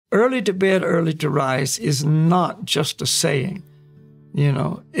early to bed, early to rise is not just a saying. You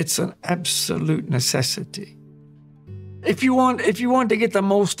know, it's an absolute necessity. If you want to get the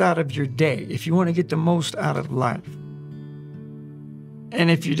most out of your day, if you want to get the most out of life, and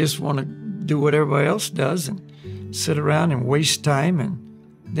if you just want to do what everybody else does and sit around and waste time, and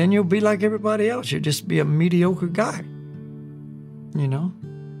then you'll be like everybody else. You'll just be a mediocre guy, you know,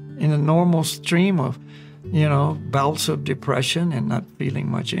 in a normal stream of, you know, bouts of depression and not feeling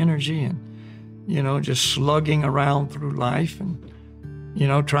much energy and, you know, just slugging around through life and, you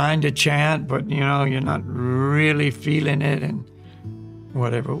know, trying to chant, but, you know, you're not really feeling it and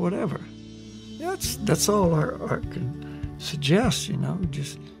whatever. That's all I can suggest, you know,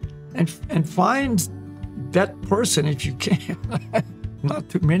 just, and find that person if you can, not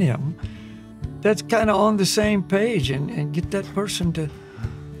too many of them, that's kind of on the same page and get that person to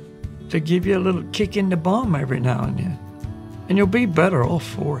give you a little kick in the bum every now and then. And you'll be better off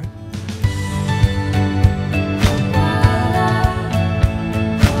for it.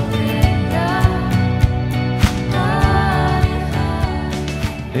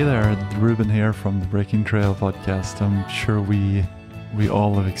 Hey there, Ruben here from the Breaking Trail podcast. I'm sure we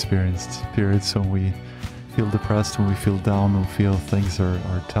all have experienced periods when we feel depressed, when we feel down, when we feel things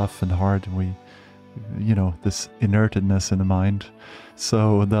are tough and hard, and we, you know, this inertedness in the mind.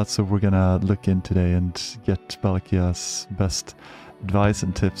 So that's what we're gonna look in today and get Balakhilya's best advice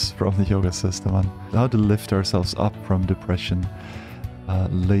and tips from the yoga system on how to lift ourselves up from depression,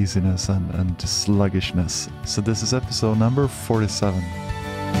 laziness and sluggishness. So this is episode number 47.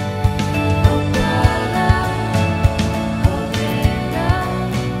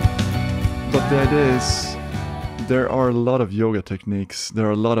 But the idea is, there are a lot of yoga techniques, there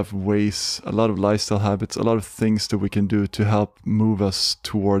are a lot of ways, a lot of lifestyle habits, a lot of things that we can do to help move us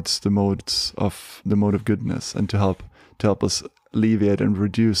towards the mode of goodness, and to help us alleviate and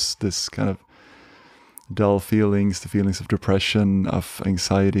reduce this kind of dull feelings, the feelings of depression, of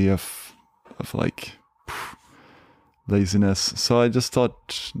anxiety, of like laziness. So I just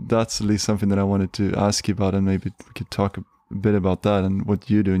thought that's at least something that I wanted to ask you about, and maybe we could talk a bit about that and what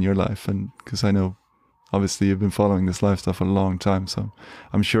you do in your life. And because I know obviously you've been following this lifestyle for a long time, so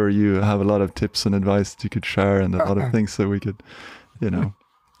I'm sure you have a lot of tips and advice that you could share, and a lot of things that we could, you know.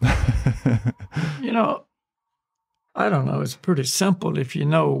 You know, I don't know, it's pretty simple if you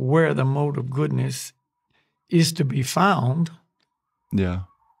know where the mode of goodness is to be found. Yeah.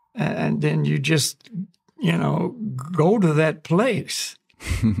 And then you just, you know, go to that place.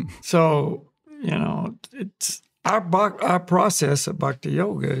 So, you know, it's our process of Bhakti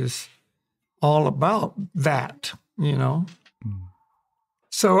Yoga is all about that, you know.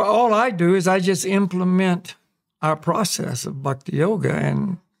 So all I do is I just implement our process of Bhakti Yoga,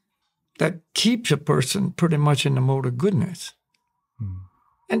 and that keeps a person pretty much in the mode of goodness.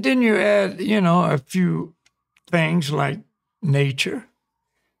 And then you add, you know, a few things like nature.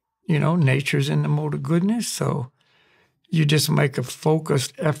 You know, nature's in the mode of goodness, so you just make a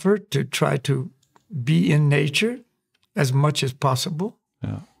focused effort to try to be in nature as much as possible.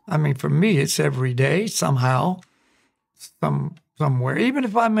 Yeah. I mean, for me, it's every day, somehow, somewhere. Even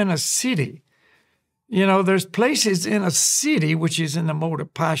if I'm in a city, you know, there's places in a city which is in the mode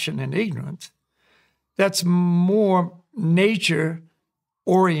of passion and ignorance that's more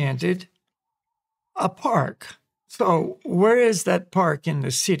nature-oriented, a park. So where is that park in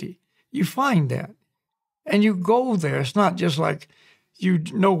the city? You find that, and you go there. It's not just like you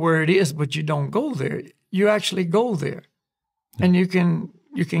know where it is, but you don't go there. You actually go there, and you can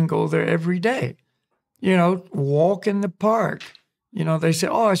go there every day. You know, walk in the park. You know, they say,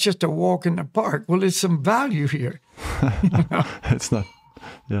 oh, it's just a walk in the park. Well, there's some value here. You know? It's not,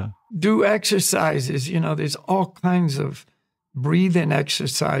 yeah. Do exercises. You know, there's all kinds of breathing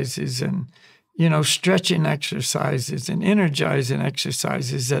exercises and, you know, stretching exercises and energizing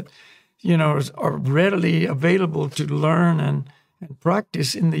exercises that, you know, are readily available to learn and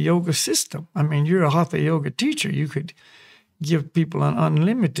practice in the yoga system. I mean, you're a Hatha yoga teacher. You could give people an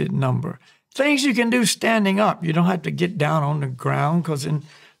unlimited number. Things you can do standing up. You don't have to get down on the ground, because in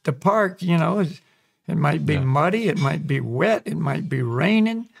the park, you know, it might be muddy, it might be wet, it might be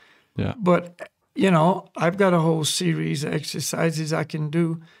raining. Yeah. But, you know, I've got a whole series of exercises I can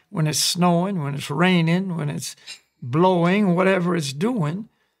do when it's snowing, when it's raining, when it's blowing, whatever it's doing,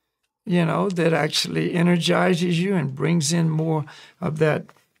 you know, that actually energizes you and brings in more of that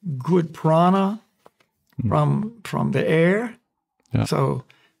good prana from the air. Yeah. So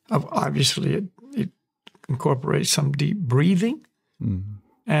obviously it incorporates some deep breathing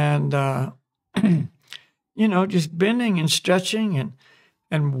and, you know, just bending and stretching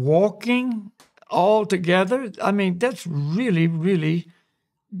and walking all together. I mean, that's really, really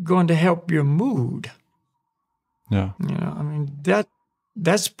going to help your mood. Yeah. You know, I mean,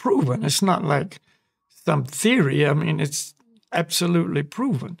 that's proven. It's not like some theory. I mean, it's absolutely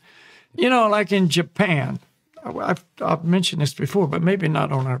proven. You know, like in Japan, I've mentioned this before, but maybe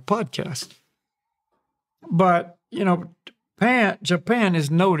not on our podcast. But, you know, Japan is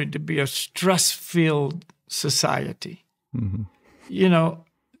noted to be a stress-filled society. Mm-hmm. You know,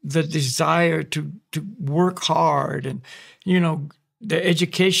 the desire to work hard, and, you know, the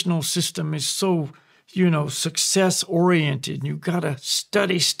educational system is so, you know, success-oriented. You got to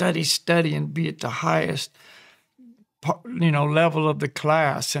study, and be at the highest, you know, level of the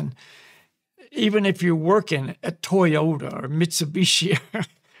class. And even if you're working at Toyota or Mitsubishi,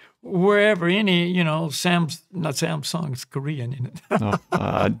 wherever, any, you know, not Samsung's Korean, in it. No,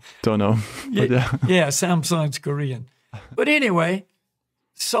 I don't know. But yeah, Samsung's Korean. But anyway,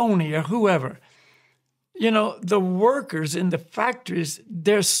 Sony or whoever, you know, the workers in the factories,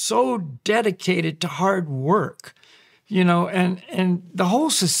 they're so dedicated to hard work, you know, and the whole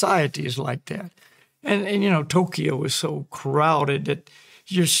society is like that. And you know, Tokyo is so crowded that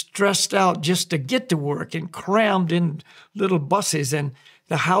you're stressed out just to get to work and crammed in little buses, and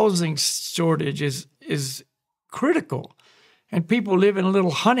the housing shortage is critical. And people live in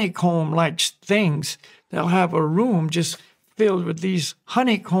little honeycomb-like things. They'll have a room just filled with these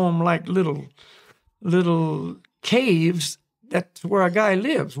honeycomb-like little caves. That's where a guy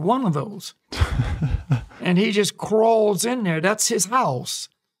lives, one of those. And he just crawls in there. That's his house.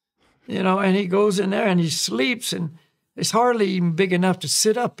 You know, and he goes in there and he sleeps, and it's hardly even big enough to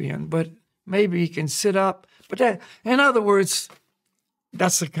sit up in, but maybe he can sit up. But that, in other words,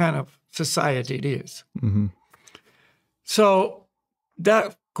 that's the kind of society it is. Mm-hmm. So that,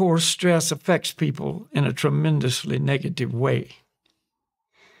 of course, stress affects people in a tremendously negative way.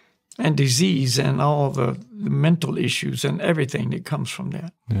 And disease and all the mental issues and everything that comes from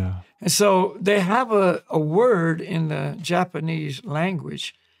that. Yeah. And so they have a word in the Japanese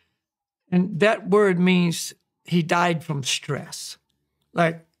language, and that word means he died from stress.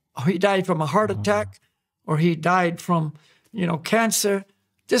 Like, he died from a heart attack, or he died from, you know, cancer.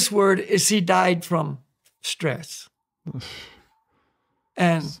 This word is he died from stress.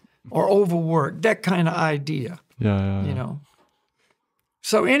 Or overwork, that kind of idea. Yeah. You know.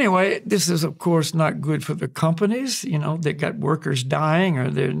 So anyway, this is, of course, not good for the companies. You know, they got workers dying,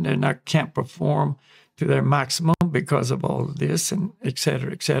 or can't perform to their maximum because of all of this, and et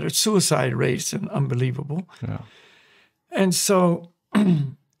cetera, et cetera. Suicide rates are unbelievable. Yeah. And so,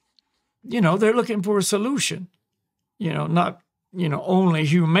 you know, they're looking for a solution. You know, not, you know, only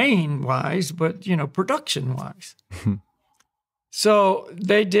humane-wise, but, you know, production-wise. So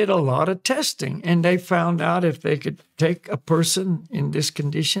they did a lot of testing, and they found out if they could take a person in this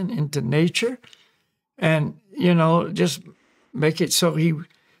condition into nature and, you know, just make it so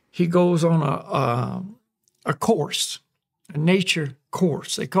he goes on a course, a nature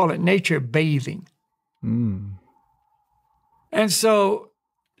course. They call it nature bathing. Mm. And so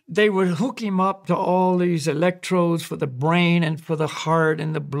they would hook him up to all these electrodes for the brain and for the heart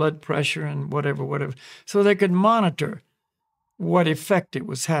and the blood pressure and whatever, so they could monitor what effect it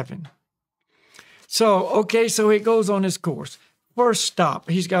was having. So, okay, so he goes on his course. First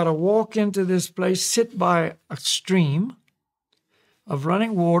stop, he's got to walk into this place, sit by a stream of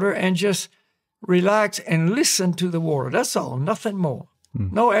running water, and just relax and listen to the water. That's all, nothing more.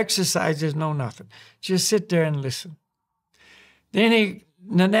 No exercises, no nothing. Just sit there and listen. Then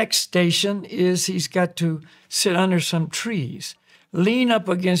the next station is he's got to sit under some trees, lean up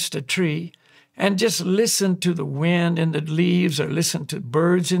against a tree, and just listen to the wind and the leaves, or listen to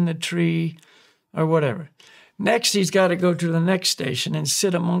birds in the tree, or whatever. Next, he's got to go to the next station and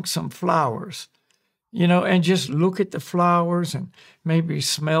sit amongst some flowers, you know, and just look at the flowers and maybe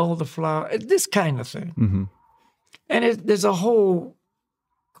smell the flower, this kind of thing. Mm-hmm. And there's a whole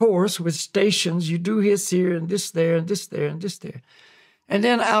course with stations. You do this here and this there and this there and this there. And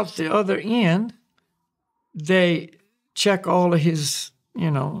then out the other end, they check all of his, you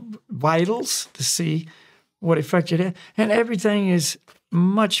know, vitals to see what effect it had. And everything is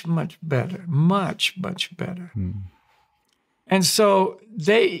much, much better, much, much better. And so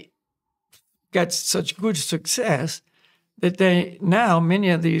they got such good success that many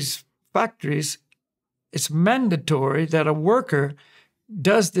of these factories, it's mandatory that a worker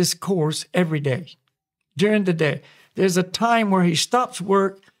does this course every day, during the day. There's a time where he stops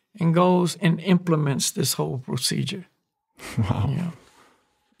work and goes and implements this whole procedure. Wow. You know?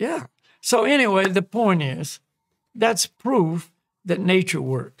 Yeah. So anyway, the point is, that's proof that nature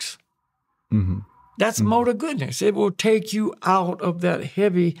works. Mm-hmm. That's motor goodness. It will take you out of that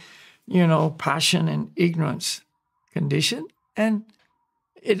heavy, you know, passion and ignorance condition, and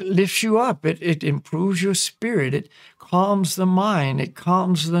it lifts you up. It improves your spirit. It calms the mind. It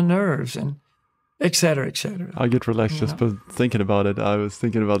calms the nerves, and et cetera, et cetera. I get relaxed just by thinking about it. I was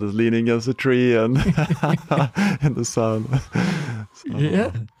thinking about this leaning against a tree and and the sound. So.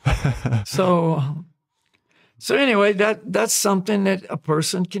 Yeah. So anyway, that's something that a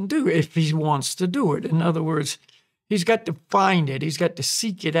person can do if he wants to do it. In other words, he's got to find it. He's got to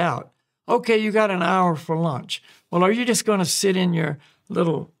seek it out. Okay, you got an hour for lunch. Well, are you just going to sit in your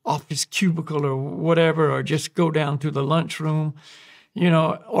little office cubicle or whatever, or just go down to the lunchroom,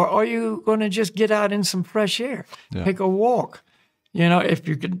 or are you going to just get out in some fresh air, take a walk? If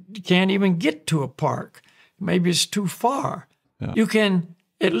you can't even get to a park, maybe it's too far. Yeah. You can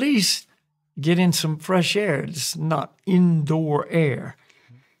at least get in some fresh air. It's not indoor air,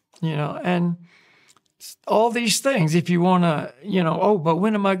 and all these things. If you want to, but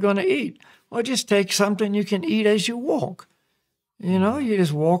when am I going to eat? Well, just take something you can eat as you walk. You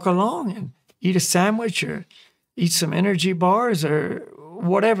just walk along and eat a sandwich or eat some energy bars or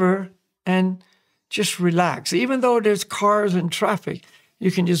whatever and just relax. Even though there's cars and traffic,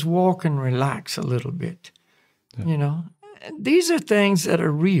 you can just walk and relax a little bit, These are things that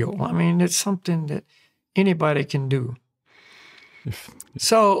are real. I mean, it's something that anybody can do.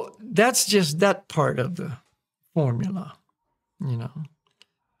 So that's just that part of the formula,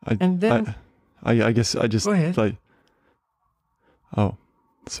 And then I guess I just go ahead. Oh,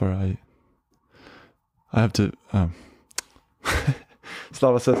 sorry. I have to.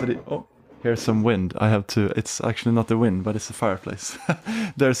 Slava says that. Oh, here's some wind. I have to. It's actually not the wind, but it's the fireplace.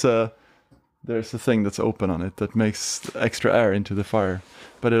 There's a thing that's open on it that makes extra air into the fire,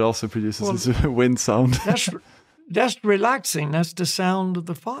 but it also produces this wind sound. That's relaxing. That's the sound of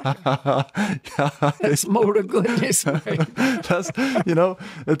the fire. Yeah. That's more to goodness. Right? That's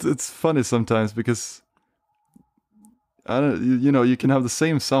it's funny sometimes because you can have the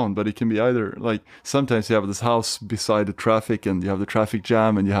same sound, but it can be either like sometimes you have this house beside the traffic and you have the traffic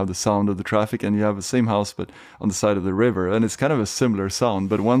jam and you have the sound of the traffic, and you have the same house but on the side of the river, and it's kind of a similar sound,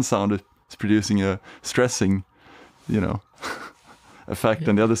 but one sound is producing a stressing, effect,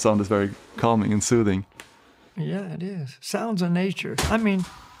 and the other sound is very calming and soothing. Yeah, it is. Sounds of nature. I mean,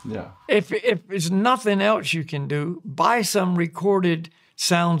 yeah. If there's nothing else you can do, buy some recorded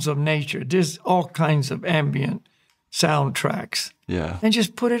sounds of nature. There's all kinds of ambient soundtracks. Yeah. And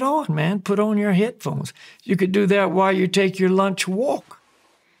just put it on, man. Put on your headphones. You could do that while you take your lunch walk.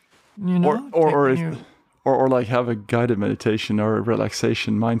 Or like have a guided meditation or a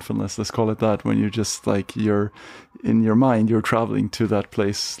relaxation, mindfulness, let's call it that, when you're just like you're in your mind, you're traveling to that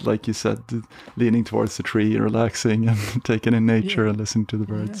place, like you said, leaning towards the tree, relaxing and taking in nature and listening to the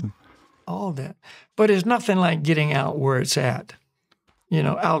birds. And all that. But it's nothing like getting out where it's at.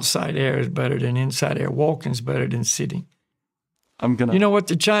 Outside air is better than inside air. Walking's better than sitting. You know what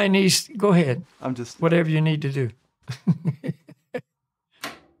the Chinese, go ahead. Whatever you need to do.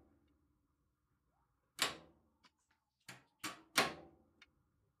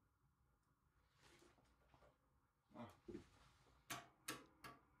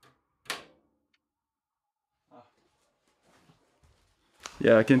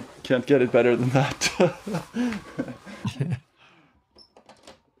 Yeah, I can't get it better than that.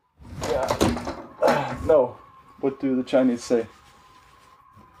 Yeah. No. What do the Chinese say?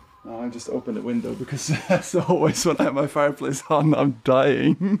 No, I just opened the window because as always when I have my fireplace on, I'm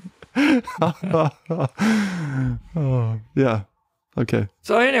dying. Oh, yeah. Okay.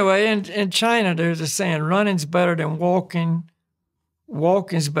 So anyway, in China, there's a saying, running's better than walking,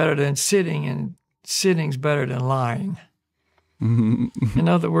 walking's better than sitting, and sitting's better than lying. In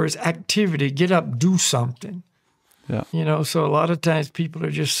other words, activity, get up, do something. Yeah. So a lot of times people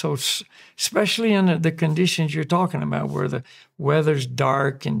are just so, especially in the conditions you're talking about, where the weather's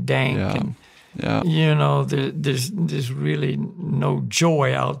dark and dank, and there's really no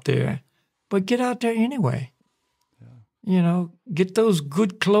joy out there. But get out there anyway. Yeah. Get those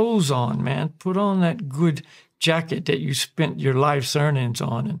good clothes on, man. Put on that good jacket that you spent your life's earnings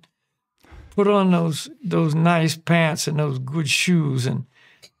on, and put on those nice pants and those good shoes, and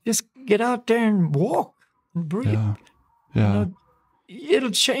just get out there and walk and breathe. Yeah.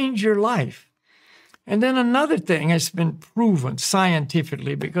 It'll change your life. And then another thing has been proven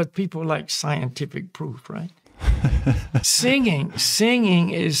scientifically, because people like scientific proof, right? Singing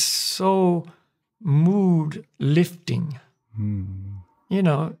is so mood lifting.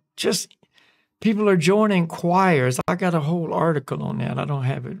 Just people are joining choirs. I got a whole article on that. I don't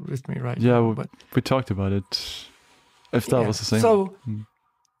have it with me right now. Yeah, we talked about it. If that was the same. So,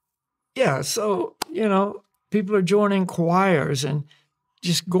 people are joining choirs and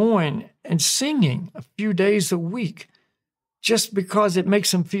just going and singing a few days a week. just because it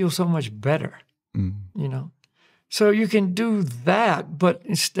makes them feel so much better, you know. So you can do that, but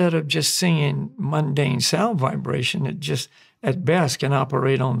instead of just singing mundane sound vibration, it just at best can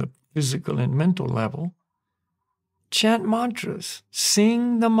operate on the physical and mental level. Chant mantras,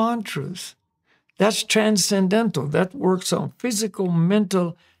 sing the mantras. That's transcendental. That works on physical,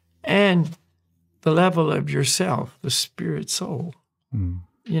 mental, and the level of yourself, the spirit soul,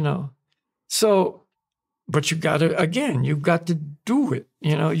 you know. So, but you've got to do it,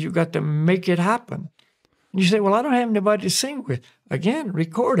 you know, you got to make it happen. You say, well, I don't have anybody to sing with. Again,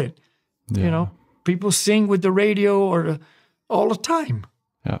 record it. Yeah. You know, people sing with the radio all the time.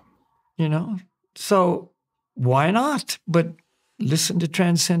 Yeah. You know, so why not? But listen to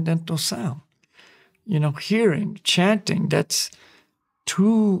transcendental sound. You know, hearing, chanting, that's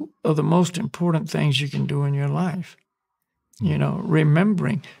two of the most important things you can do in your life. You know,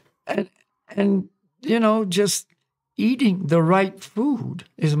 remembering and you know, just eating the right food.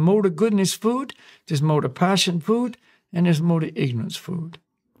 There's mode of goodness food, there's mode of passion food, and there's mode of ignorance food.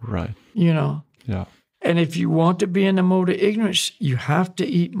 Right. You know? Yeah. And if you want to be in the mode of ignorance, you have to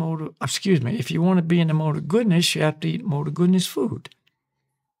eat if you want to be in the mode of goodness, you have to eat mode of goodness food.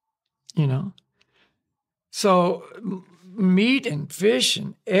 You know? So meat and fish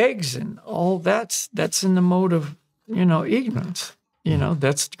and eggs and all that's in the mode of, you know, ignorance. You know,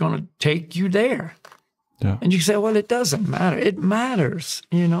 that's going to take you there. Yeah. And you say, well, it doesn't matter. It matters,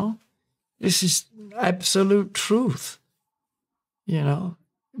 you know. This is absolute truth. You know,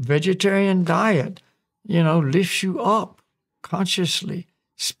 vegetarian diet, you know, lifts you up consciously,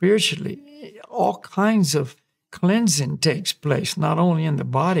 spiritually. All kinds of cleansing takes place, not only in the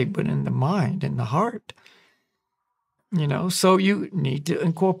body, but in the mind and the heart. You know, so you need to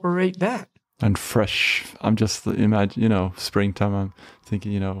incorporate that. And fresh. I'm just imagine, you know, springtime. I'm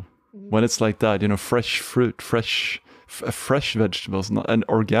thinking, you know, when it's like that, you know, fresh fruit, fresh vegetables, and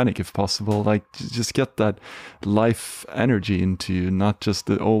organic if possible. Like, just get that life energy into you, not just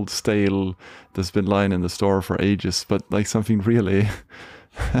the old stale that's been lying in the store for ages, but like something really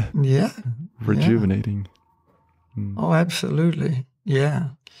rejuvenating. Oh, absolutely.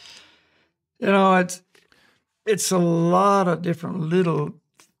 Yeah. You know, it's a lot of different little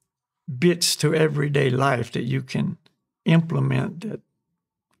bits to everyday life that you can implement that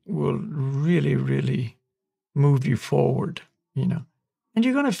will really, really move you forward, you know. And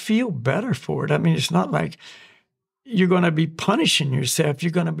you're going to feel better for it. I mean, it's not like you're going to be punishing yourself.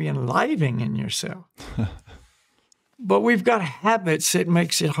 You're going to be enlivening yourself. But we've got habits that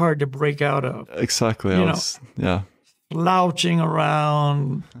makes it hard to break out of. Exactly. Slouching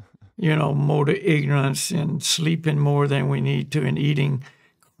around, you know, mode of ignorance, and sleeping more than we need to, and eating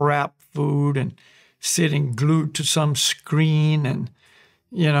crap food, and sitting glued to some screen, and,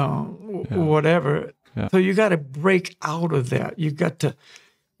 you know, whatever. Yeah. So you got to break out of that. You got to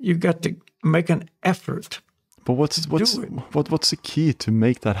make an effort. But what's the key to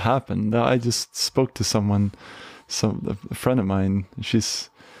make that happen? I just spoke to a friend of mine. She's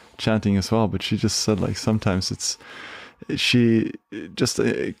chanting as well, but she just said, like, sometimes she just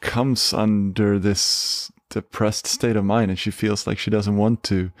comes under this depressed state of mind, and she feels like she doesn't want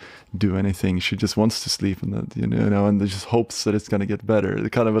to do anything. She just wants to sleep, and that, you know, and just hopes that it's going to get better. It's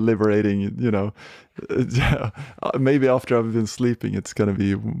kind of a liberating, you know. Maybe after I've been sleeping, it's going to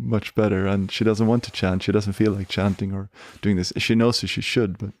be much better. And she doesn't want to chant. She doesn't feel like chanting or doing this. She knows that she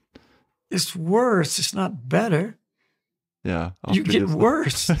should, but it's worse. It's not better. Yeah, you get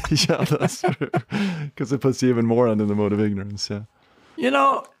worse. Yeah, that's true. Because it puts you even more under the mode of ignorance. Yeah. You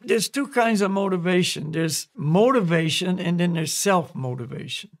know, there's two kinds of motivation. There's motivation, and then there's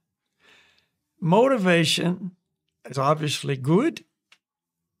self-motivation. Motivation is obviously good,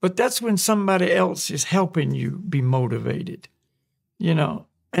 but that's when somebody else is helping you be motivated, you know.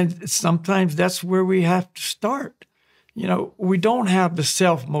 And sometimes that's where we have to start. You know, we don't have the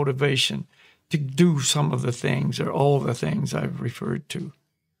self-motivation to do some of the things or all the things I've referred to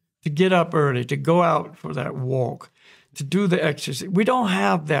get up early, to go out for that walk, to do the exercise. We don't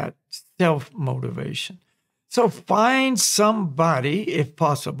have that self-motivation. So find somebody, if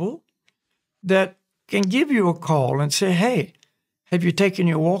possible, that can give you a call and say, hey, have you taken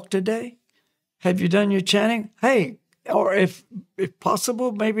your walk today? Have you done your chanting? Hey, or if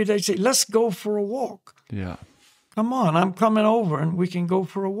possible, maybe they say, let's go for a walk. Yeah. Come on, I'm coming over and we can go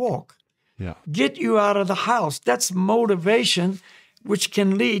for a walk. Yeah. Get you out of the house. That's motivation, which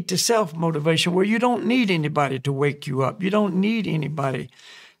can lead to self-motivation, where you don't need anybody to wake you up. You don't need anybody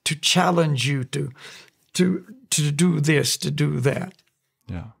to challenge you to do this, to do that.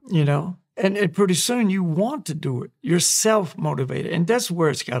 Yeah. You know? And pretty soon you want to do it. You're self-motivated. And that's where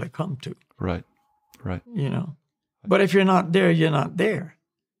it's got to come to. Right. Right. You know? But if you're not there, you're not there,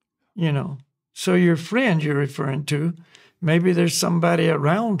 you know. So your friend you're referring to, maybe there's somebody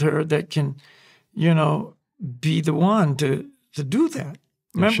around her that can, you know, be the one to do that.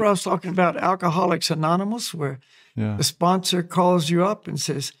 Remember I was talking about Alcoholics Anonymous, where the sponsor calls you up and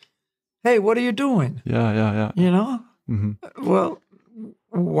says, hey, what are you doing? Yeah. You know? Well,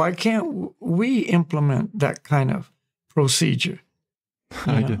 why can't we implement that kind of procedure?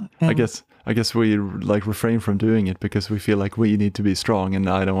 I guess we like refrain from doing it because we feel like we need to be strong, and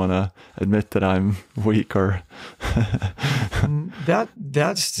I don't want to admit that I'm weak or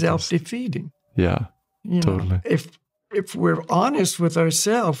that's self-defeating. Yeah, totally. If we're honest with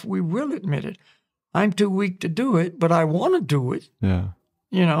ourselves, we will admit it. I'm too weak to do it, but I want to do it. Yeah.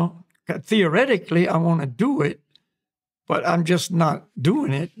 You know, theoretically, I want to do it, but I'm just not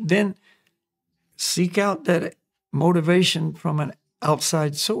doing it. Then seek out that motivation from an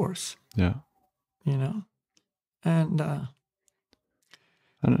outside source. Yeah. You know, and I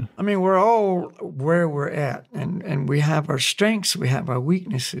mean, we're all where we're at, and we have our strengths, we have our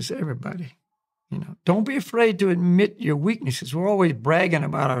weaknesses, everybody. You know, don't be afraid to admit your weaknesses. We're always bragging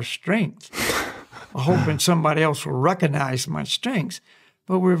about our strengths, hoping somebody else will recognize my strengths,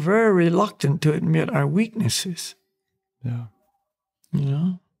 but we're very reluctant to admit our weaknesses. Yeah. You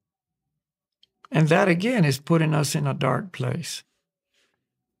know? And that, again, is putting us in a dark place.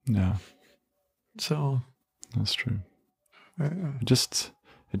 Yeah. So. That's true. Just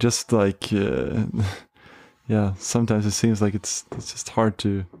like, yeah, sometimes it seems like it's just hard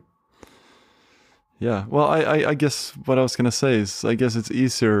to. Yeah, well, I guess what I was going to say is I guess it's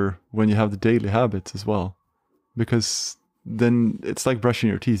easier when you have the daily habits as well, because then it's like brushing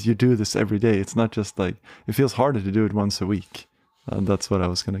your teeth. You do this every day. It's not just like, it feels harder to do it once a week. And that's what I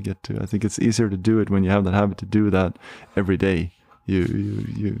was going to get to. I think it's easier to do it when you have that habit to do that every day.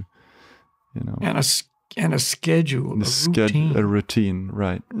 You know. And a schedule, routine. A routine,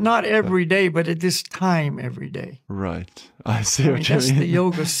 right. Not every day, but at this time every day. Right. I see what you mean. That's the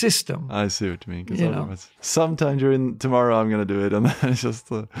yoga system. I see what you mean. Because sometime during tomorrow I'm going to do it, and then it's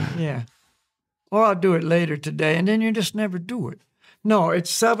just... Yeah. Or I'll do it later today, and then you just never do it. No, it's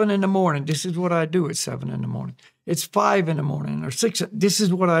 7 in the morning. This is what I do at 7 in the morning. It's 5 in the morning or 6. This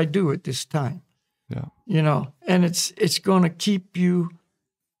is what I do at this time. Yeah. You know, and it's going to keep you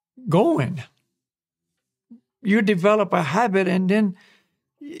going. You develop a habit, and then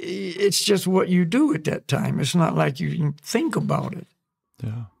it's just what you do at that time. It's not like you can think about it.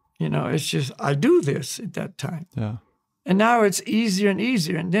 Yeah. You know, it's just, I do this at that time. Yeah. And now it's easier and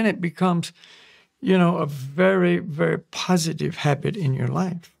easier, and then it becomes, you know, a very, very positive habit in your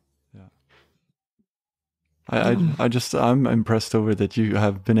life. Yeah. I'm impressed over that you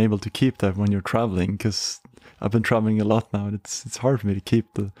have been able to keep that when you're traveling, because I've been traveling a lot now, and it's hard for me to keep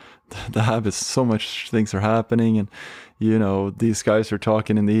the habits. So much things are happening, and you know, these guys are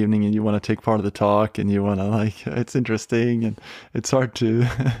talking in the evening, and you want to take part of the talk, and you want to, like, it's interesting, and it's hard to.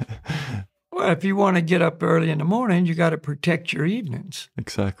 Well, if you want to get up early in the morning, you got to protect your evenings.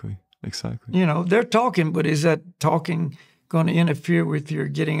 Exactly. You know, they're talking, but is that talking going to interfere with your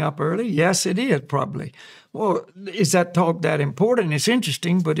getting up early? Yes, it is, probably. Well, is that talk that important? It's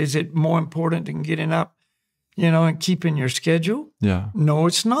interesting, but is it more important than getting up, you know, and keeping your schedule? Yeah. No,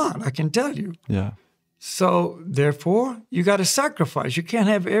 it's not, I can tell you. Yeah. So, therefore, you got to sacrifice. You can't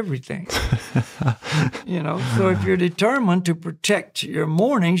have everything. You know, so if you're determined to protect your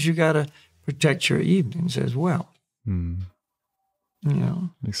mornings, you got to protect your evenings as well. Mm. You know?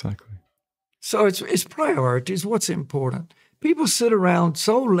 Exactly. So it's priorities. What's important? People sit around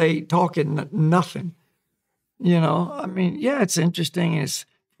so late talking nothing. You know, I mean, yeah, it's interesting, and it's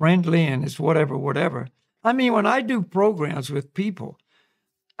friendly, and it's whatever. I mean, when I do programs with people,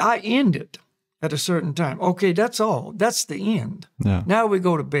 I end it at a certain time. Okay, that's all. That's the end. Yeah. Now we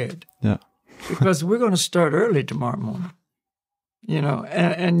go to bed. Yeah. Because we're going to start early tomorrow morning. You know,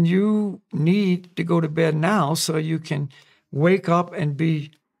 and you need to go to bed now so you can wake up and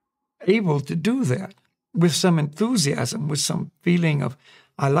be able to do that with some enthusiasm, with some feeling of,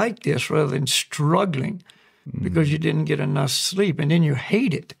 I like this, rather than struggling because you didn't get enough sleep. And then you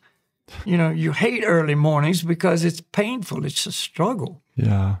hate it. You know, you hate early mornings because it's painful. It's a struggle.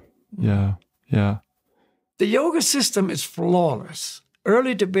 Yeah. The yoga system is flawless.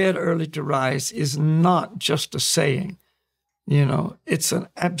 Early to bed, early to rise is not just a saying. You know, it's an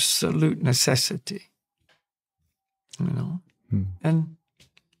absolute necessity. You know, and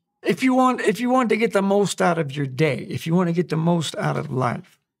if you want to get the most out of your day, if you want to get the most out of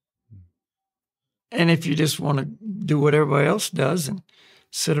life, and if you just want to do what everybody else does and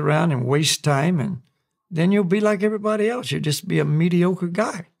sit around and waste time, and then you'll be like everybody else. You'll just be a mediocre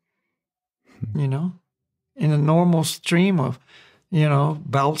guy. You know, in a normal stream of,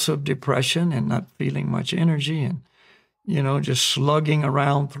 bouts of depression and not feeling much energy and, just slugging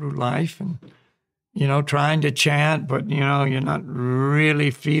around through life and, trying to chant, but, you're not really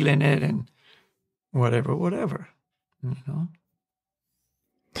feeling it and whatever,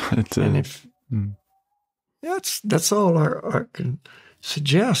 And if that's all I can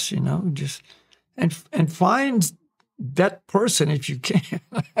suggest, just and find that person if you can,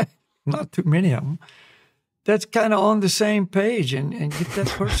 not too many of them, that's kind of on the same page and get that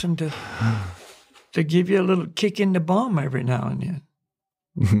person to give you a little kick in the bum every now and then.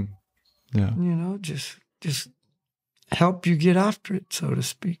 Yeah. Just help you get after it, so to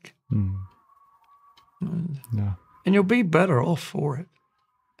speak. Yeah. And you'll be better off for it.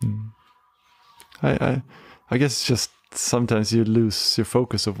 I guess it's just sometimes you lose your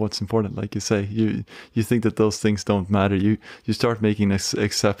focus of what's important. Like you say, you think that those things don't matter. You start making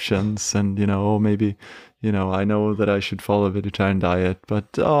exceptions, and maybe I know that I should follow a vegetarian diet,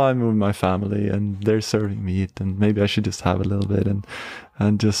 but I'm with my family and they're serving meat, and maybe I should just have a little bit,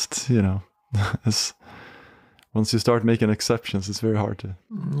 and just once you start making exceptions, it's very hard to.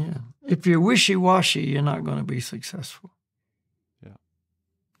 Yeah, if you're wishy washy, you're not going to be successful. Yeah.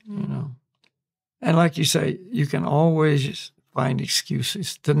 And like you say, you can always find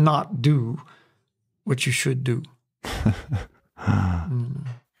excuses to not do what you should do.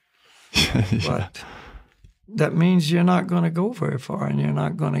 But that means you're not going to go very far and you're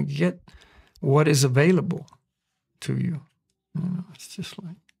not going to get what is available to you. It's just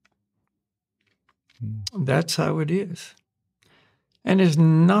like, that's how it is. And there's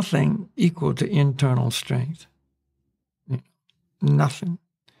nothing equal to internal strength. Nothing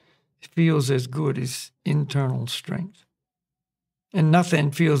feels as good as internal strength. And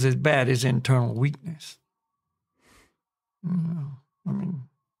nothing feels as bad as internal weakness.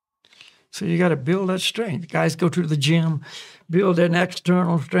 So you got to build that strength. Guys go to the gym, build an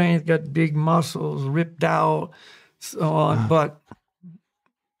external strength, got big muscles, ripped out, so on. But,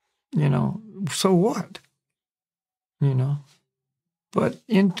 so what? But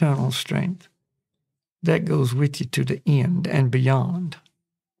internal strength, that goes with you to the end and beyond.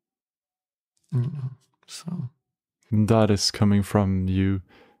 So that is coming from you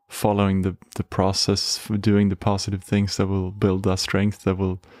following the process, for doing the positive things that will build that strength, that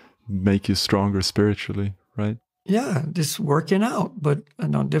will make you stronger spiritually, right? Yeah, just working out, but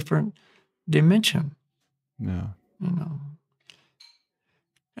in a different dimension. Yeah.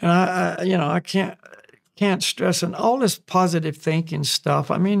 And I can't stress on all this positive thinking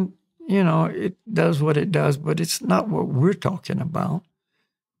stuff. It does what it does, but it's not what we're talking about.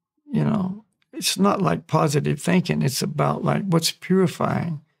 It's not like positive thinking. It's about like what's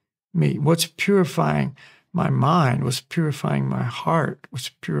purifying me, what's purifying my mind, what's purifying my heart, what's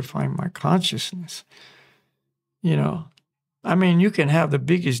purifying my consciousness. You can have the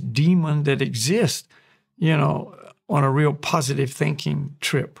biggest demon that exists, on a real positive thinking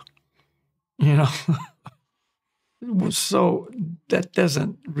trip, So that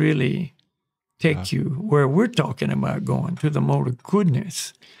doesn't really take you where we're talking about going, to the mode of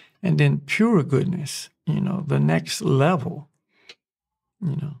goodness. And then pure goodness, the next level,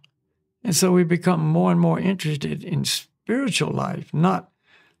 And so we become more and more interested in spiritual life, not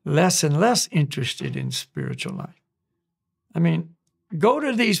less and less interested in spiritual life. Go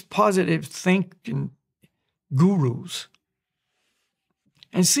to these positive thinking gurus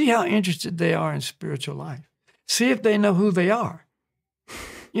and see how interested they are in spiritual life. See if they know who they are.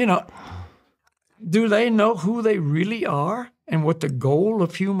 Do they know who they really are and what the goal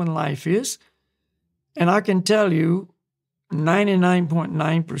of human life is? And I can tell you,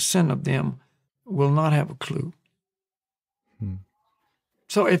 99.9% of them will not have a clue.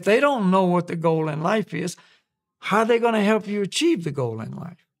 So if they don't know what the goal in life is, how are they going to help you achieve the goal in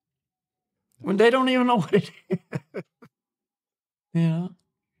life? When they don't even know what it is. Yeah.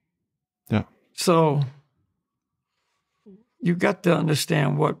 So you've got to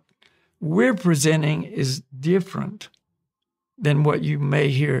understand what we're presenting is different than what you may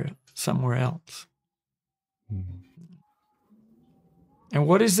hear somewhere else. And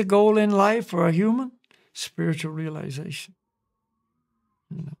what is the goal in life for a human? Spiritual realization.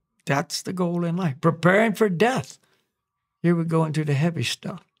 That's the goal in life. Preparing for death. Here we go into the heavy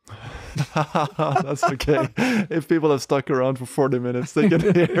stuff. That's okay. If people have stuck around for 40 minutes, they can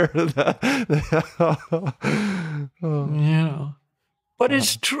hear that. But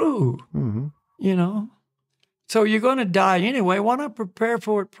it's true. So you're going to die anyway. Why not prepare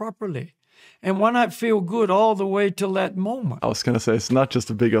for it properly? And why not feel good all the way till that moment? I was going to say, it's not just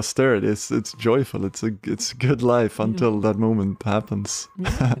a big austerity. It's joyful. It's a good life until that moment happens.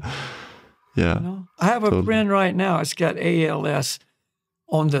 Yeah. You know? I have a friend right now. It's got ALS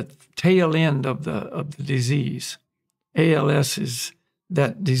on the tail end of the disease. ALS is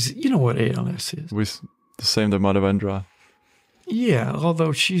that disease. You know what ALS is? With the same that Madhavendra. Yeah,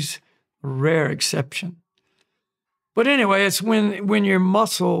 although she's a rare exception. But anyway, it's when your your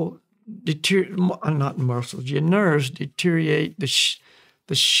nerves deteriorate,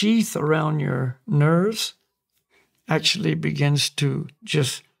 the sheath around your nerves actually begins to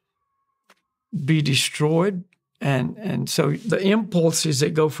just be destroyed. And so the impulses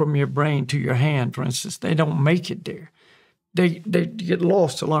that go from your brain to your hand, for instance, they don't make it there. They get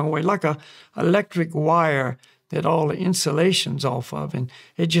lost along the way, like a electric wire that all the insulation's off of, and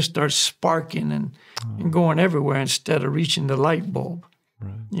it just starts sparking and going everywhere instead of reaching the light bulb.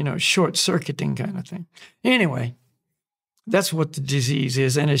 Right. You know, short-circuiting kind of thing. Anyway, that's what the disease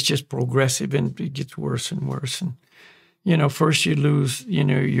is, and it's just progressive, and it gets worse and worse. And, you know, first you lose, you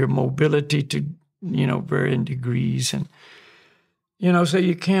know, your mobility to, you know, varying degrees. And, you know, so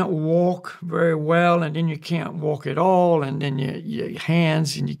you can't walk very well, and then you can't walk at all, and then your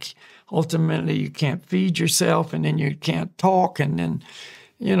hands, and ultimately you can't feed yourself, and then you can't talk, and then,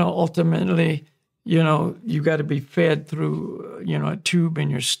 you know, ultimately, you know, you got to be fed through, you know, a tube in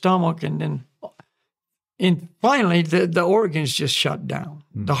your stomach, and finally the organs just shut down.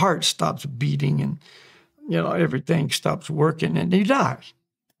 The heart stops beating, and, you know, everything stops working, and you die,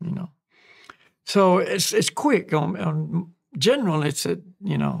 you know. So it's quick. On general, it's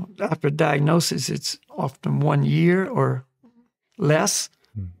you know, after diagnosis, it's often 1 year or less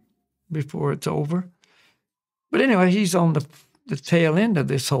before it's over. But anyway, he's on the tail end of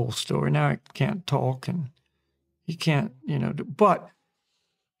this whole story. Now he can't talk, and he can't, you know, but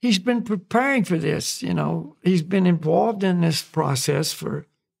he's been preparing for this, you know. He's been involved in this process for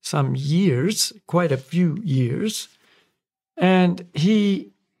some years, quite a few years. And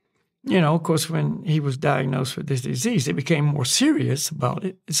he, you know, of course, when he was diagnosed with this disease, it became more serious about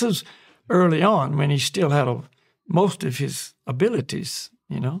it. This was early on when he still had most of his abilities,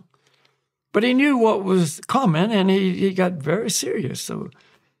 you know. But he knew what was coming, and he got very serious. So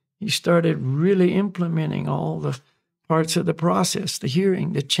he started really implementing all the parts of the process, the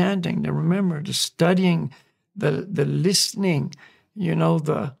hearing, the chanting, the remember, the studying, the listening, you know,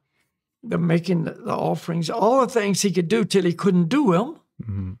 the making the offerings, all the things he could do till he couldn't do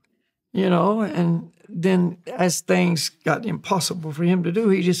them, you know. And then as things got impossible for him to do,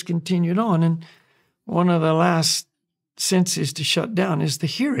 he just continued on. And one of the last senses to shut down is the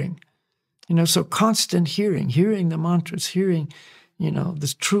hearing. You know, so constant hearing the mantras, hearing, you know, the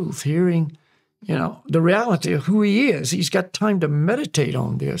truth, hearing, you know, the reality of who he is. He's got time to meditate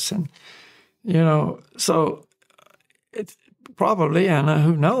on this. And, you know, so it's probably, and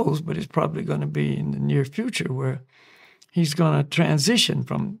who knows, but it's probably going to be in the near future where he's going to transition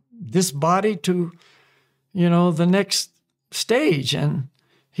from this body to, you know, the next stage. And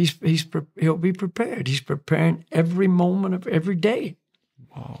he'll be prepared. He's preparing every moment of every day.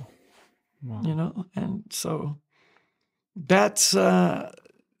 Wow. You know, and so that's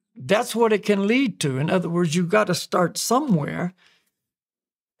what it can lead to. In other words, you got to start somewhere,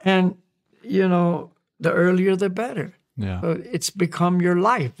 and you know, the earlier the better. Yeah, it's become your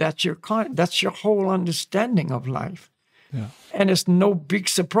life. That's your whole understanding of life. Yeah, and it's no big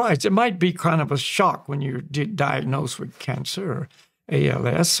surprise. It might be kind of a shock when you're diagnosed with cancer or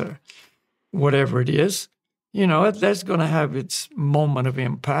ALS or whatever it is. You know, that's going to have its moment of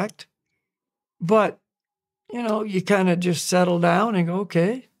impact. But, you know, you kind of just settle down and go,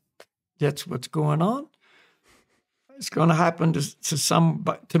 okay, that's what's going on. It's going to happen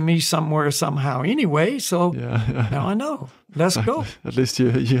to me somewhere, somehow anyway. So now I know. Let's go. At least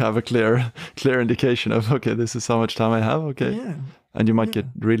you have a clear indication of, okay, this is how much time I have. Okay. Yeah. And you might get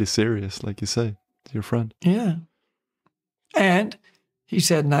really serious, like you say, to your friend. Yeah. And he's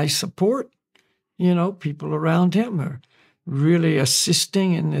had nice support. You know, people around him are really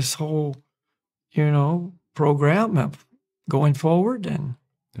assisting in this whole, you know, program of going forward. And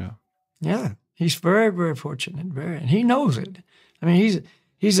yeah, he's very, very fortunate, and he knows it. I mean,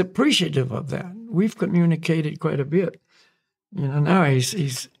 he's appreciative of that. We've communicated quite a bit. You know, now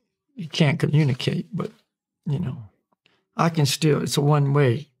he can't communicate, but, you know, I can still, it's a one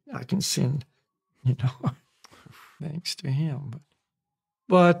way I can send, you know, thanks to him.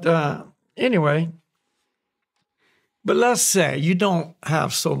 But anyway, but let's say you don't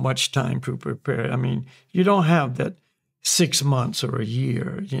have so much time to prepare. I mean, you don't have that 6 months or a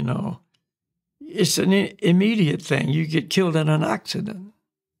year, you know. It's an immediate thing. You get killed in an accident,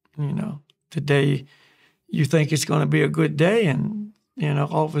 you know. Today, you think it's going to be a good day, and, you know,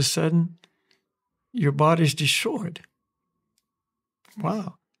 all of a sudden, your body's destroyed.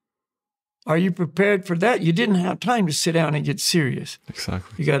 Wow. Are you prepared for that? You didn't have time to sit down and get serious.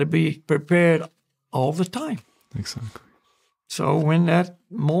 Exactly. You got to be prepared all the time. Exactly. So when that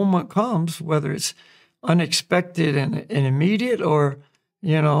moment comes, whether it's unexpected and immediate or,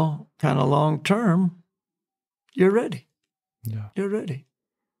 kind of long term, you're ready. Yeah. You're ready.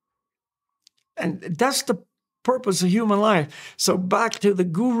 And that's the purpose of human life. So back to the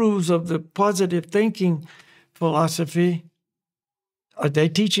gurus of the positive thinking philosophy, are they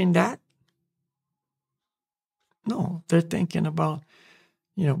teaching that? No, they're thinking about,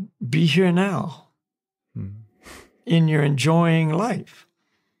 be here now. In your enjoying life,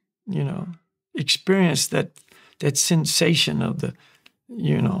 experience that sensation of the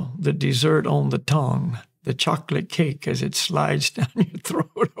dessert on the tongue, the chocolate cake as it slides down your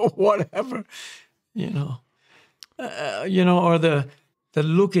throat or whatever, or the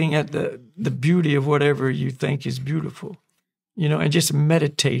looking at the beauty of whatever you think is beautiful, and just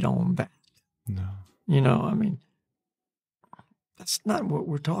meditate on that. No. That's not what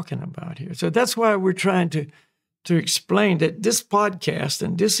we're talking about here. So that's why we're trying to explain that this podcast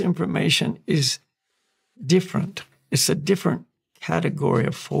and this information is different. It's a different category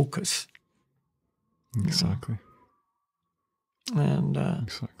of focus. Exactly. And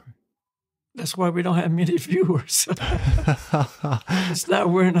exactly. That's why we don't have many viewers. It's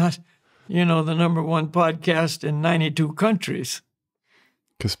not, we're not, the #1 podcast in 92 countries.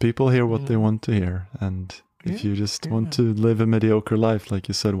 Because people hear what they want to hear. And if you just want to live a mediocre life, like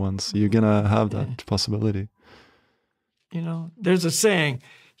you said once, you're going to have that possibility. There's a saying,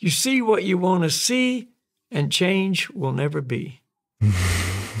 you see what you want to see and change will never be.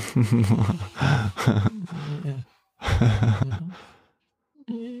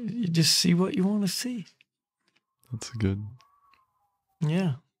 You just see what you want to see. That's good.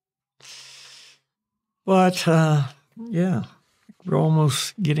 Yeah. But, we're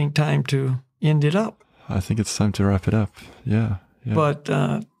almost getting time to end it up. I think it's time to wrap it up. Yeah. But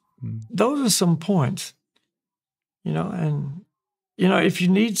those are some points, and, if you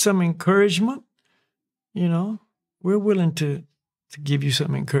need some encouragement, we're willing to give you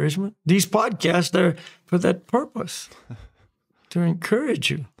some encouragement. These podcasts are for that purpose, to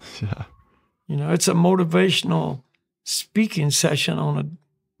encourage you. Yeah. It's a motivational speaking session on a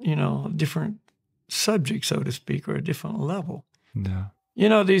different subject, so to speak, or a different level. Yeah.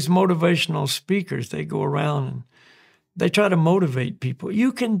 These motivational speakers, they go around and they try to motivate people.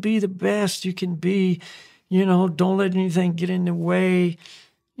 You can be the best. You can be, don't let anything get in the way.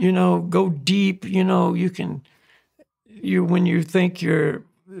 Go deep. When you think you're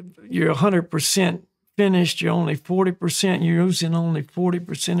 100% finished, you're only 40%. You're using only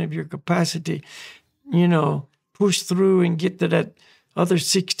 40% of your capacity. Push through and get to that other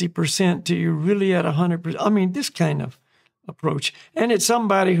 60% till you're really at 100%. This kind of approach. And it's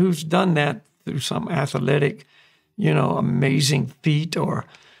somebody who's done that through some athletic, amazing feat or,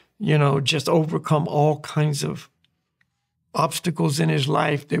 just overcome all kinds of obstacles in his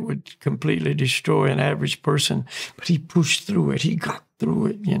life that would completely destroy an average person. But he pushed through it. He got through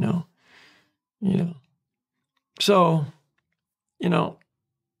it, So,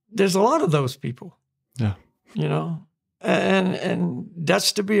 there's a lot of those people. Yeah. And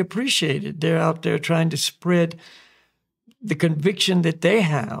that's to be appreciated. They're out there trying to spread the conviction that they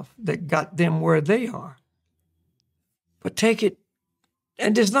have that got them where they are. But take it,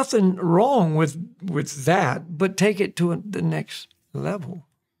 and there's nothing wrong with that, but take it to the next level,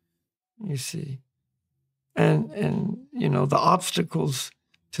 you see. And the obstacles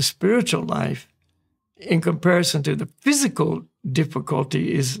to spiritual life in comparison to the physical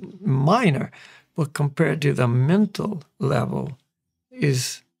difficulty is minor, but compared to the mental level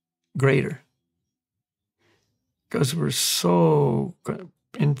is greater. Because we're so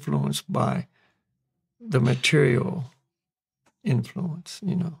influenced by the material influence,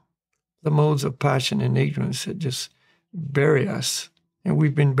 the modes of passion and ignorance that just bury us. And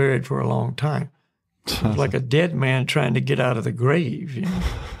we've been buried for a long time. It's like a dead man trying to get out of the grave,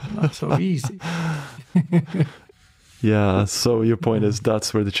 Not so easy. Yeah, so your point is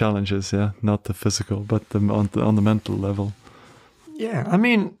that's where the challenge is, yeah? Not the physical, but on the mental level. Yeah,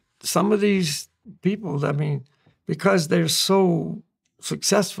 some of these people, because they're so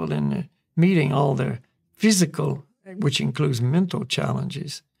successful in meeting all their physical, which includes mental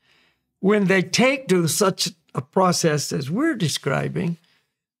challenges, when they take to such a process as we're describing,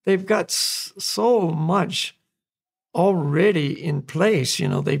 they've got so much already in place.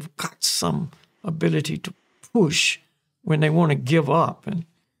 They've got some ability to push when they want to give up. And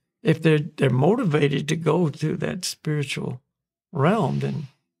if they're motivated to go to that spiritual realm, then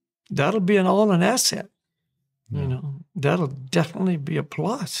that'll be an asset. That'll definitely be a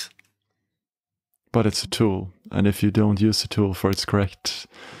plus. But it's a tool, and if you don't use the tool for its correct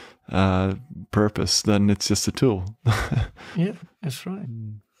purpose, then it's just a tool. Yeah, that's right.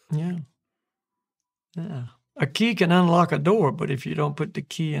 Yeah. Yeah. A key can unlock a door, but if you don't put the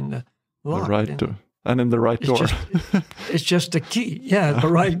key in the lock, the right door. And in the right door. It's just a key. Yeah, the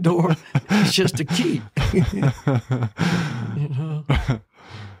right door. It's just a key. You know,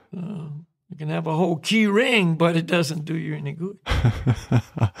 you can have a whole key ring, but it doesn't do you any good.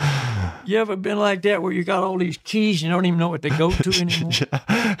 You ever been like that where you got all these keys, you don't even know what they go to anymore?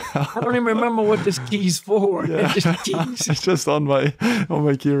 I don't even remember what this key's for. Yeah. It's just keys. It's just on my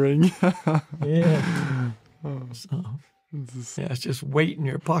key ring. Yeah. So, yeah, it's just weight in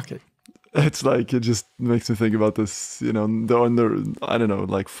your pocket. It's like, it just makes me think about this, you know, I don't know,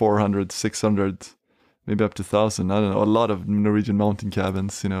 like 400, 600, maybe up to 1,000, I don't know, a lot of Norwegian mountain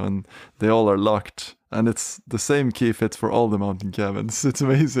cabins, you know, and they all are locked. And it's the same key fits for all the mountain cabins. It's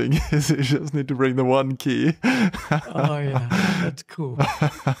amazing. You just need to bring the one key. Oh, yeah, that's cool.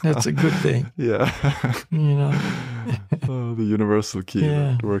 That's a good thing. Yeah. You know. The universal key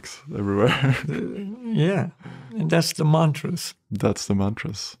that works everywhere. Yeah, and that's the mantras. That's the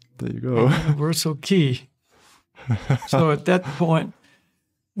mantras. There you go. Universal key. So at that point,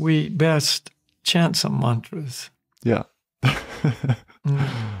 we best chant some mantras. Yeah.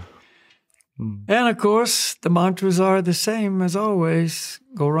 And of course, the mantras are the same as always.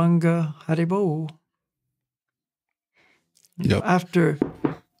 Gauranga Haribo. Yep. After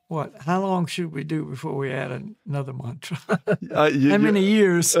what? How long should we do before we add another mantra? How many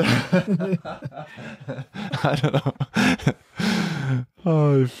years? I don't know.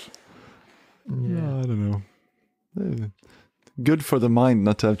 I don't know. Good for the mind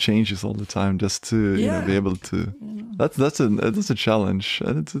not to have changes all the time, just to be able to. That's a challenge,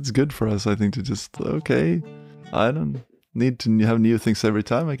 and it's good for us, I think, to just I don't need to have new things every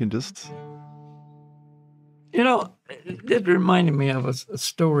time. I can just. You know, it reminded me of a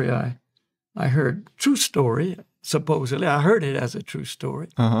story I heard. True story, supposedly. I heard it as a true story.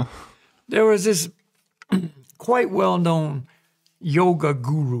 There was this quite well-known yoga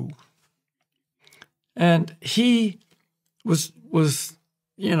guru, and he was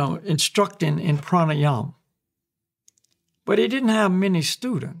instructing in pranayama, but he didn't have many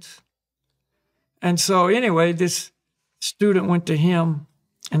students. And so anyway, this student went to him,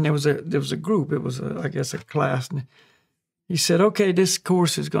 and there was a group. It was I guess a class. And he said, "Okay, this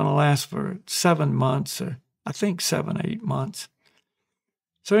course is going to last for 7 months, or I think 7, 8 months."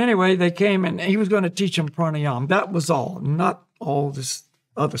 So anyway, they came, and he was going to teach them pranayama. That was all, not all this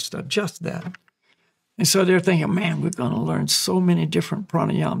other stuff, just that. And so they're thinking, man, we're going to learn so many different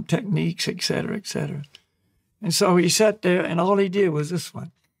pranayama techniques, et cetera, et cetera. And so he sat there, and all he did was this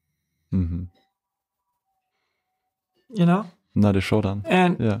one. Mm-hmm. You know? Not a shodan.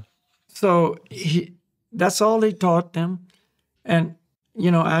 And so that's all he taught them. And,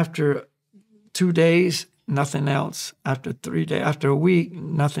 after 2 days, nothing else. After 3 days, after a week,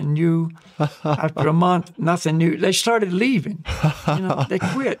 nothing new. After a month, nothing new. They started leaving.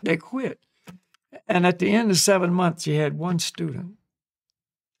 They quit. And at the end of 7 months, he had one student.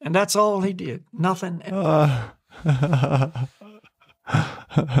 And that's all he did. Nothing else.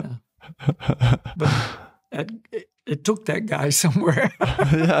 But it took that guy somewhere.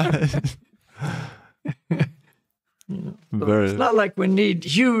 It's not like we need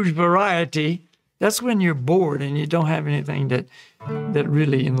huge variety. That's when you're bored and you don't have anything that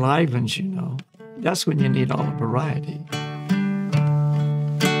really enlivens you. That's when you need all the variety.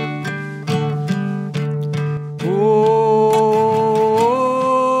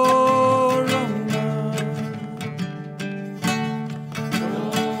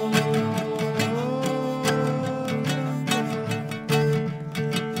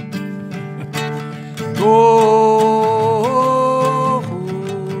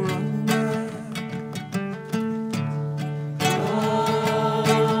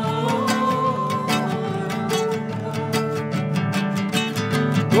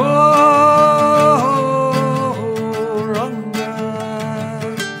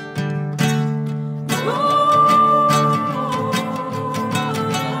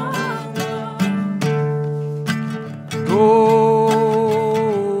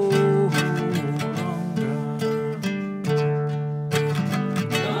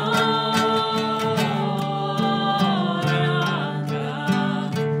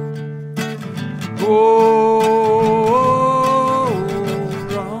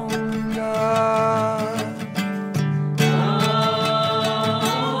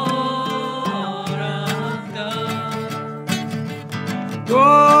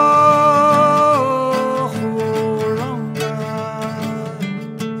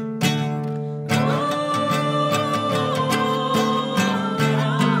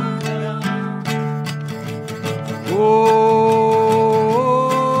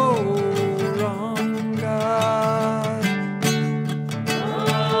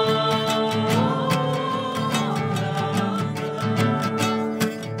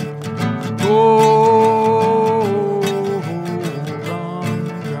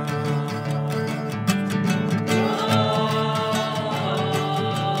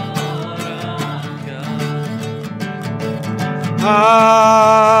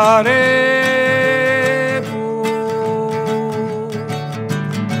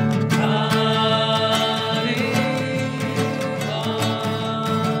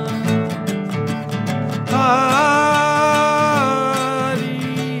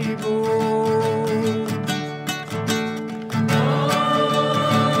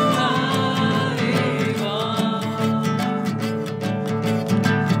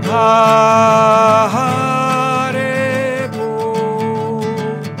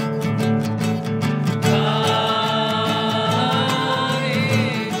 Goranga,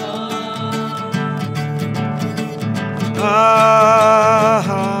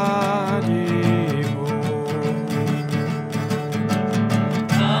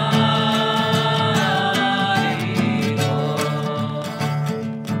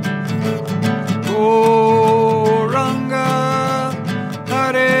 Goranga, Haribo.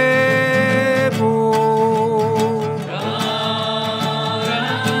 Haribo,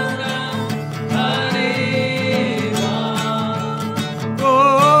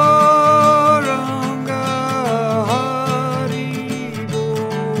 Goranga,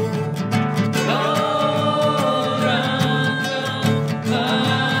 Goranga,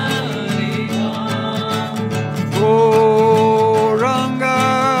 Haribo.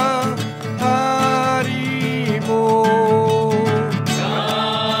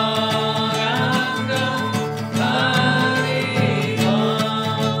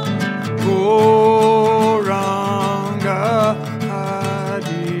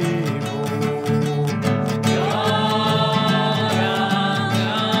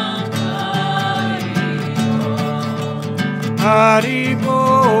 Haribo,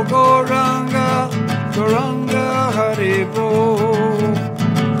 Goranga, Goranga, Haribo.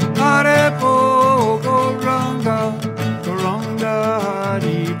 Haribo, Goranga, Goranga,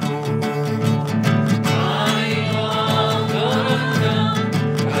 Haribo.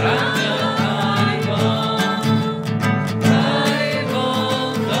 Haribo,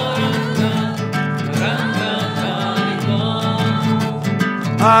 Goranga.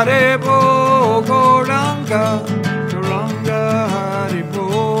 Haribo, Goranga, Goranga, Haribo.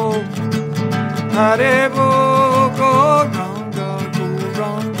 Haribo, Goranga,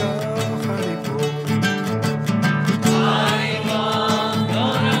 Goranga, Haribo.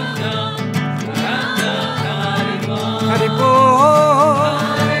 Haribo,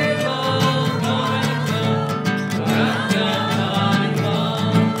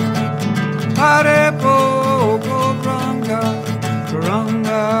 Haribo, Goranga, Goranga, Haribo. Haribo, Goranga, Goranga, Haribo. Haribo, Goranga. Goranga, Haribo. Haribo, Goranga,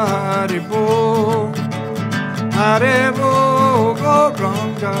 Goranga, Haribo. Haribo,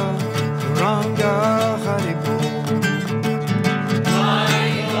 Goranga, Goranga, Haribo.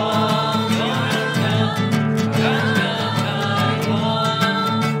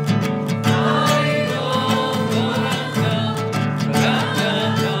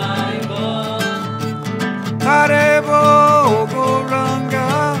 Haribo, Goranga,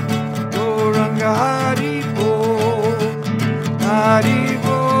 Goranga, Haribo.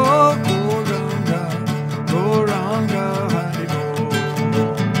 Haribo, Goranga, Goranga, Haribo.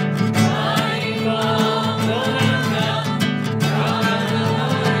 Haribo,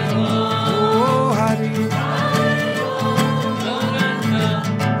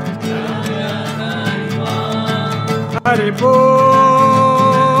 Haribo,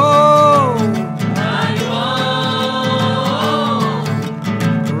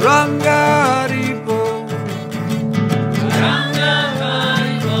 Ranga Haribo, Ranga Haribo,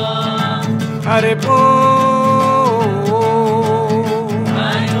 Haribo, Haribo,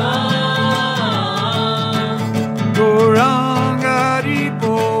 Goranga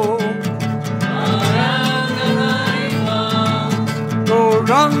Haribo, Goranga Haribo,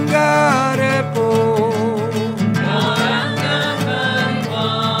 Goranga Haribo.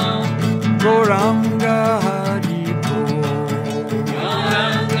 Goranga Haribo,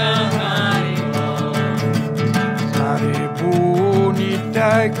 Goranga Haribo, Haribo,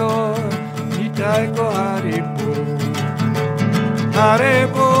 Nitai go Haribo,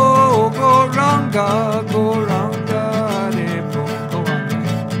 Haribo, Goranga, Goranga Haribo,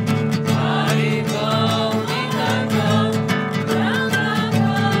 Haribo, Nitai go,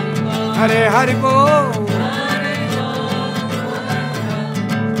 Hare Haribo.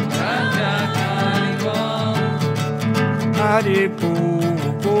 Haribo,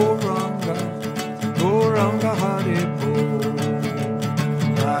 Goranga, Goranga, Haribo.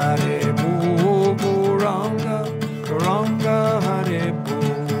 Haribo, Goranga, Goranga, Haribo.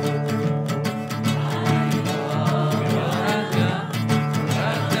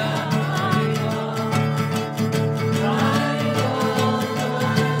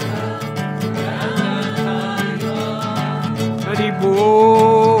 Haribo,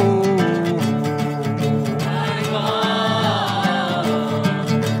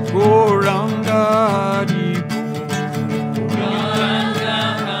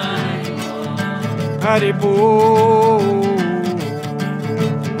 Haribol.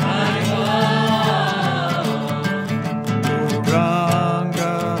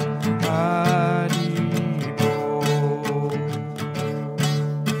 Gauranga Haribol.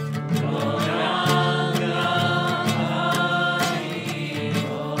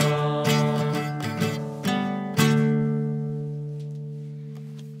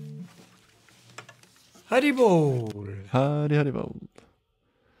 Haribol. Haribol.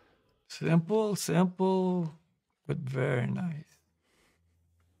 Simple, simple, but very nice.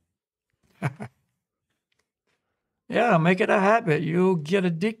 Yeah, make it a habit. You'll get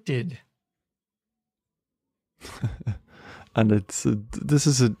addicted. And this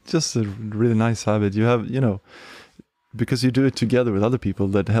is just a really nice habit. You have, because you do it together with other people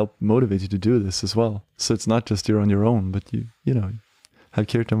that help motivate you to do this as well. So it's not just you're on your own, but you have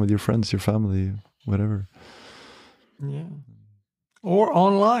kirtan with your friends, your family, whatever. Yeah. Or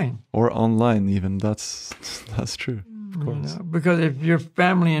online. Or online even. That's true, of course. Because if your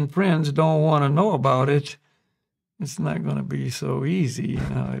family and friends don't want to know about it, it's not going to be so easy.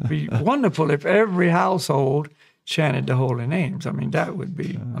 It'd be wonderful if every household chanted the holy names. I mean, that would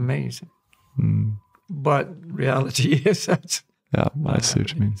be amazing. Mm. But reality is that's... Yeah, I see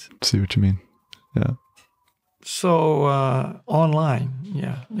what you mean. Yeah. So online,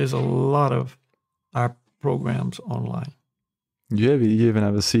 yeah, there's a lot of our programs online. You even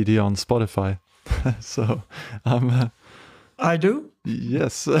have a CD on Spotify. So I do?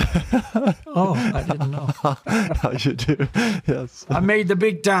 Yes. Oh, I didn't know. You do, yes. I made the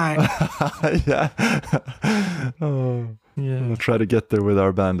big time. Yeah. Oh, yeah. We'll try to get there with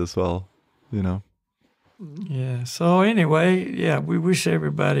our band as well, Yeah. So anyway, yeah, we wish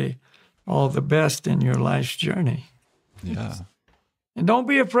everybody all the best in your life's journey. Yeah. And don't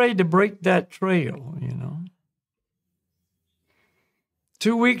be afraid to break that trail,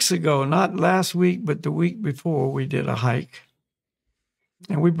 2 weeks ago, not last week, but the week before, we did a hike.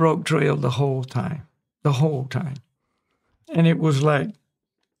 And we broke trail the whole time. And it was like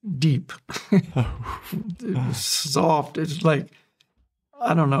deep. It was soft. It's like,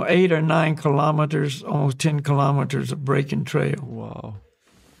 I don't know, 8 or 9 kilometers, almost 10 kilometers of breaking trail. Wow.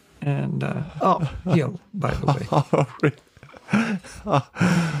 And uphill, by the way. Oh, really?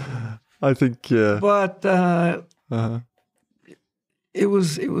 I think, yeah. But it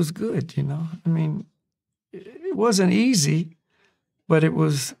was good, I mean, it wasn't easy, but it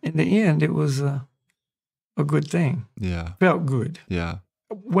was, in the end, it was a good thing. Yeah. Felt good. Yeah.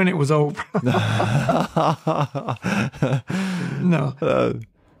 When it was over. No.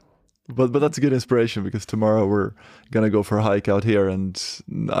 But that's a good inspiration, because tomorrow we're going to go for a hike out here, and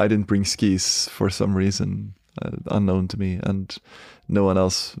I didn't bring skis for some reason, unknown to me, and no one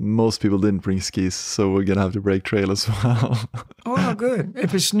else. Most people didn't bring skis, so we're going to have to break trail as well. Oh, good.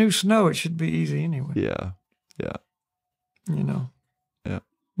 If it's new snow, it should be easy anyway. Yeah. Yeah. Yeah.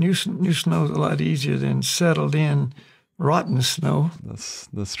 New snow's a lot easier than settled in rotten snow.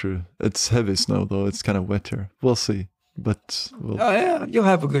 That's true. It's heavy snow, though. It's kind of wetter. We'll see. But oh, yeah, you'll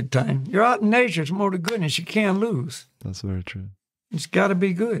have a good time. You're out in nature. It's more to goodness. You can't lose. That's very true. It's got to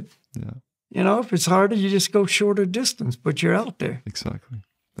be good. Yeah. If it's harder, you just go shorter distance, but you're out there. Exactly.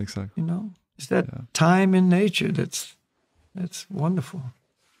 It's that time in nature that's wonderful.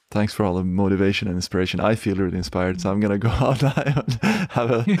 Thanks for all the motivation and inspiration. I feel really inspired, so I'm going to go out and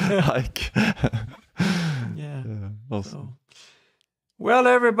have a hike. Yeah. Awesome. Well,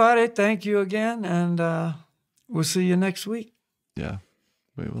 everybody, thank you again, and we'll see you next week. Yeah,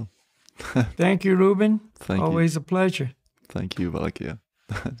 we will. Thank you, Ruben. Thank you. Always a pleasure. Thank you, Balakhilya.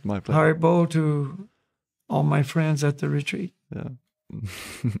 It's my pleasure. Haribol to all my friends at the retreat. Yeah.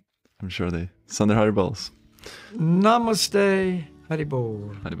 I'm sure they send their Haribols. Namaste,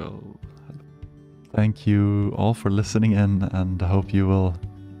 Haribol. Haribol. Thank you all for listening in, and I hope you will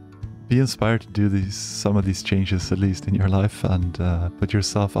be inspired to do some of these changes, at least in your life, and put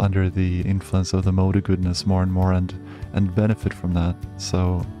yourself under the influence of the mode of goodness more and more, and benefit from that.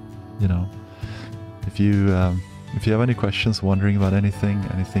 So, if you have any questions, wondering about anything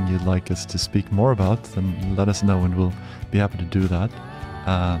you'd like us to speak more about, then let us know, and we'll be happy to do that.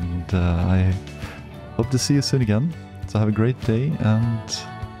 And I hope to see you soon again. So have a great day, and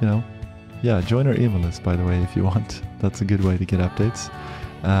join our email list, by the way, if you want. That's a good way to get updates.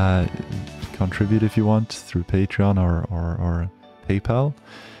 Contribute if you want through Patreon or PayPal,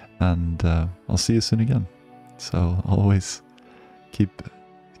 and I'll see you soon again. So always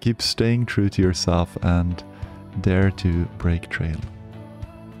keep staying true to yourself and dare to break trail.